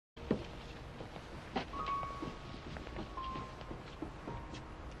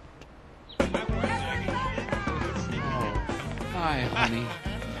Hi, honey.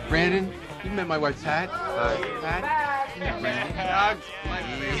 Brandon, you met my wife's hat. Hat? Yeah, Brandon. Dogs, my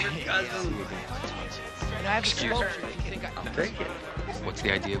favorite cousin. Excuse me. I'll take it. What's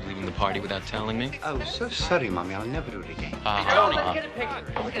the idea of leaving the party without telling me? Oh, so sorry, Mommy. I'll never do it again.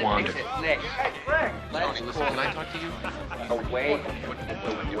 Wander. Tony, listen, can I talk to you? Away.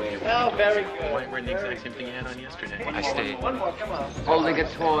 Oh, very good. We're in the exact same thing you had on yesterday. I stayed. One more, come on. Holding a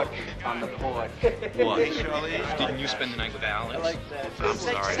torch on the porch. What? Didn't you spend the night with Alex? I like that. I'm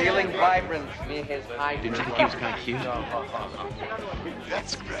sorry. Feeling vibrant. Me, his high. Didn't you think he was kind of cute?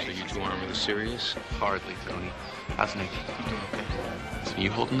 That's great. So you two aren't really serious? Hardly, Tony. How's Nick? You doing okay? So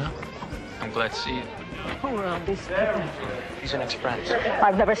you holding up? I'm glad to see you. Who are these people? These are Nick's friends.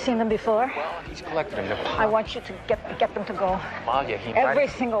 I've never seen them before. He's collected them. They're I want you to get them to go. Ma, yeah, he Every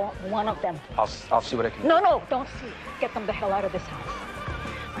single one of them. I'll see what I can do. No, don't see. Get them the hell out of this house.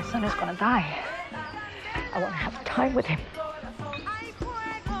 My son is gonna die. I want to have time with him.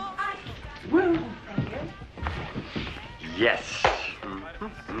 Yes.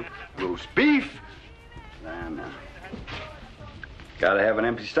 Roast beef. And, gotta have an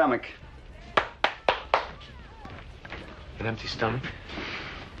empty stomach. An empty stomach?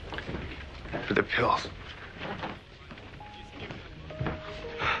 For the pills.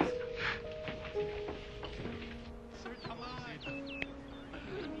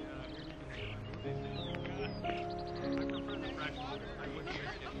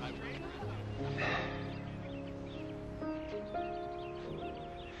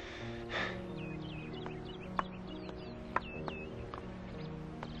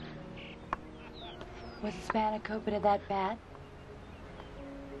 Was the spanakopita that bad?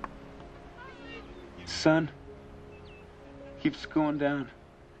 Sun keeps going down.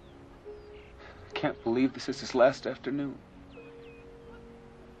 Can't believe this is his last afternoon.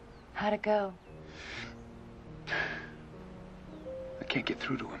 How'd it go? I can't get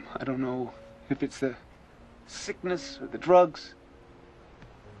through to him. I don't know if it's the sickness or the drugs.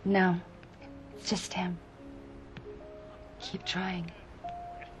 No, it's just him. Keep trying.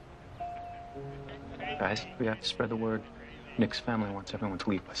 Guys, we have to spread the word. Nick's family wants everyone to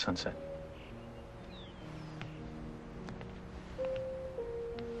leave by sunset.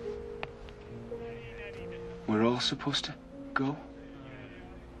 We're all supposed to go?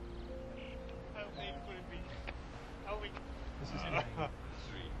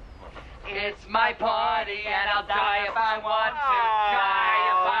 It's my party and I'll die if I want to. Die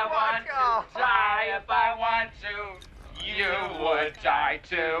if I want to. Die if I want to. You would die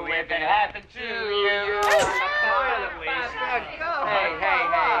too if it happened to you.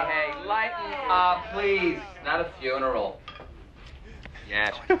 Hey, lighten up, please. Not a funeral.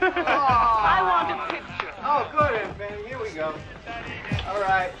 Yes. I want a picture. Oh, good, Antin. Here we go. All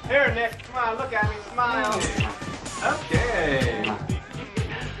right. Here, Nick. Come on, look at me. Smile. Okay.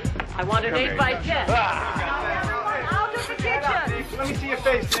 I want an 8x10. Out of the kitchen. Let me see your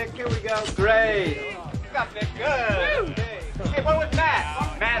face, Nick. Here we go. Great. You got Nick. Good. Hey, what with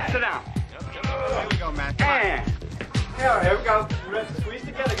Matt? Matt, sit down. Here we go, Matt. Come on. Here we go. We're gonna squeeze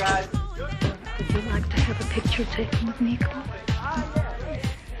together, guys. Would you like to have a picture taken with me, Claude?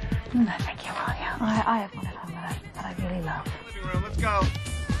 No, thank you, Maria. I have one at home that I really love. Living room. Let's go.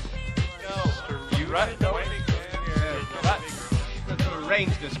 You right? Let's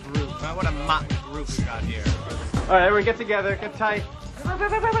arrange this group. Huh? What a motley group we got here. All right, everyone get together. Get tight.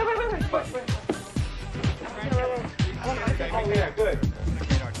 Okay, yeah, good.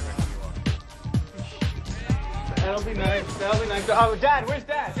 That'll be nice. That'll be nice. Oh, Dad, where's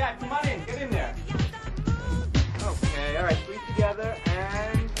Dad? Dad, come on in. Get in there. Okay, all right. Squeeze together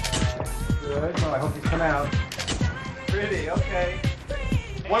and good. Oh, I hope these come out. Pretty. Okay.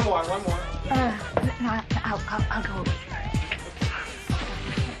 One more. No, I'll go.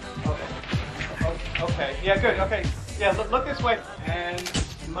 Okay. Yeah, good. Okay. Yeah, look this way and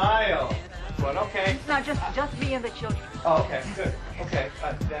smile. One. Okay. It's not just me and the children. Oh, okay. Good. Okay.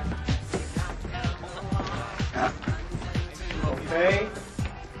 Okay.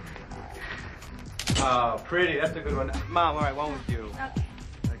 Oh, pretty. That's a good one. Mom, all right, one with you.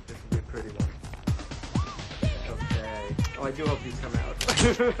 Like this would be a pretty one. Okay. Oh, I do hope these come out.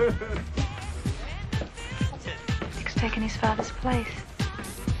 Nick's taking his father's place.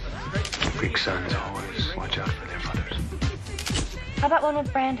 Greek sons always watch out for their mothers. How about one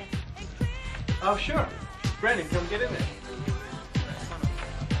with Brandon? Oh, sure. Brandon, come get in there.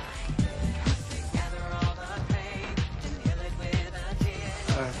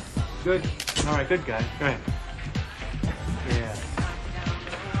 Good. All right, good guy. Go ahead. Yeah.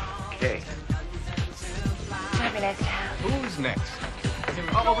 Okay. That'd be nice to have. Who's next?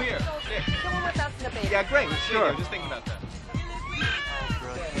 Oh, over here. Nick. Someone with us in the baby. Yeah, great. Sure. Just think about that.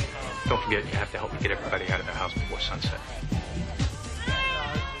 Don't forget, you have to help me get everybody out of the house before sunset.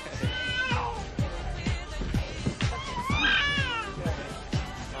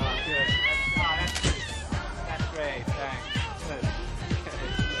 That's great, thanks.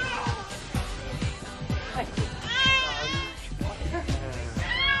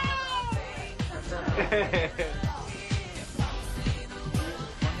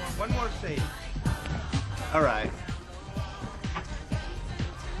 One more scene. All right.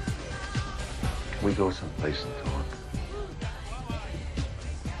 Can we go someplace and talk?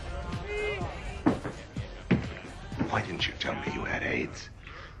 Why didn't you tell me you had AIDS?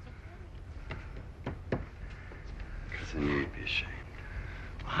 Because I knew you'd be ashamed.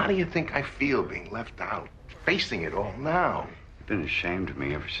 How do you think I feel being left out, facing it all now? You've been ashamed of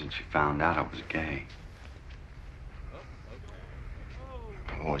me ever since you found out I was gay.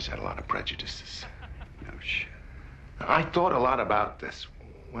 I've always had a lot of prejudices. No shit. I thought a lot about this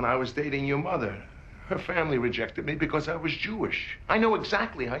when I was dating your mother. Her family rejected me because I was Jewish. I know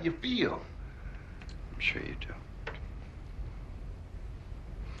exactly how you feel. I'm sure you do.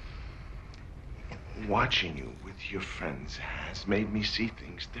 Watching you with your friends has made me see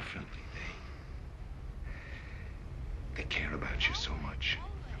things differently. They care about you so much.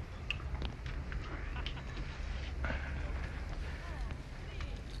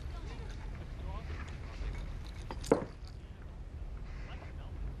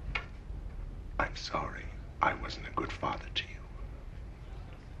 I'm sorry. I wasn't a good father to you.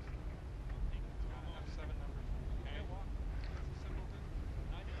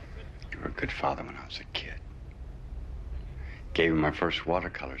 You were a good father when I was a kid. Gave me my first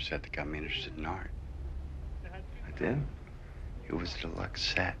watercolor set that got me interested in art. I did? It was a deluxe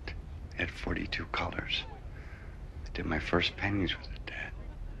set. It had 42 colors. I did my first paintings with it, Dad.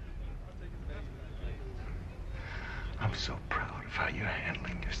 I'm so proud of how you're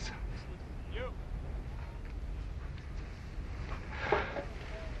handling yourself.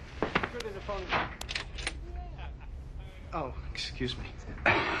 Oh, excuse me.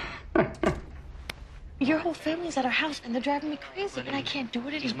 Your whole family's at our house, and they're driving me crazy, and I can't do it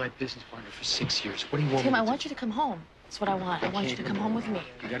anymore. He's my business partner for 6 years. What do you want Tim, me I to want you to come home. That's what I want. I want you to come home with me.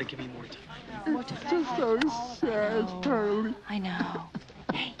 You gotta give me more time. More time. Just so sad, Charlie. I know.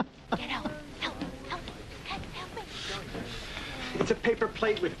 Hey, get help. Help me. It's a paper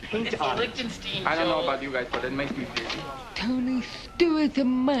plate with paint on it. I don't know about you guys, but it makes me feel. Tony Stewart's a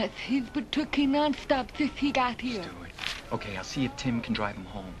mess. He's been trucking nonstop since he got here. Stewart. Okay, I'll see if Tim can drive him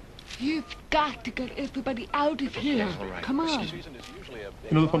home. You've got to get everybody out of here. All right. Come on. Excuse me.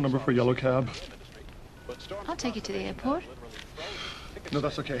 You know the phone number for a yellow cab? I'll take you to the airport. No,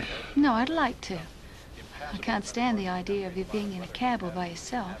 that's okay. No, I'd like to. I can't stand the idea of you being in a cab all by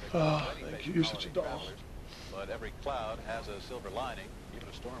yourself. Oh, thank you. You're such a doll. But every cloud has a silver lining, even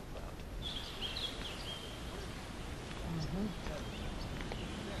a storm cloud.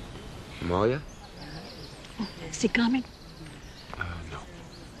 Amalia? Is he coming? No.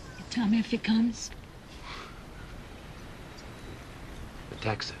 Tell me if he comes. The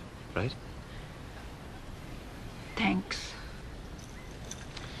taxi, right? Thanks.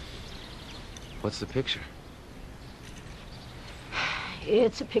 What's the picture?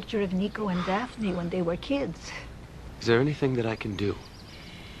 It's a picture of Nico and Daphne when they were kids. Is there anything that I can do?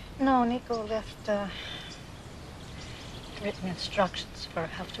 No, Nico left written instructions for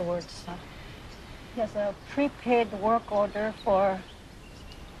afterwards. He has a prepaid work order for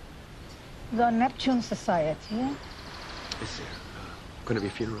the Neptune Society. Is there going to be a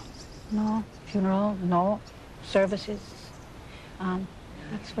funeral? No funeral, no services.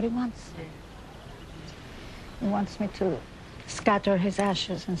 That's what he wants. He wants me to scatter his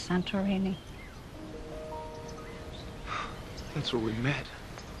ashes in Santorini. That's where we met.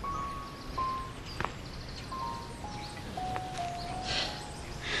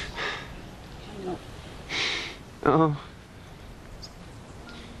 Oh.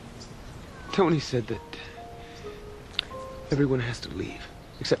 Tony said that everyone has to leave,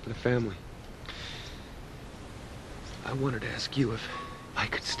 except for the family. I wanted to ask you if I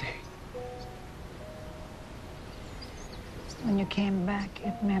could stay. When you came back,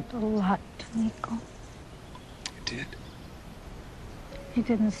 it meant a lot to Nico. It did? He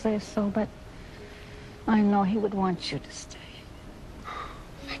didn't say so, but I know he would want you to stay.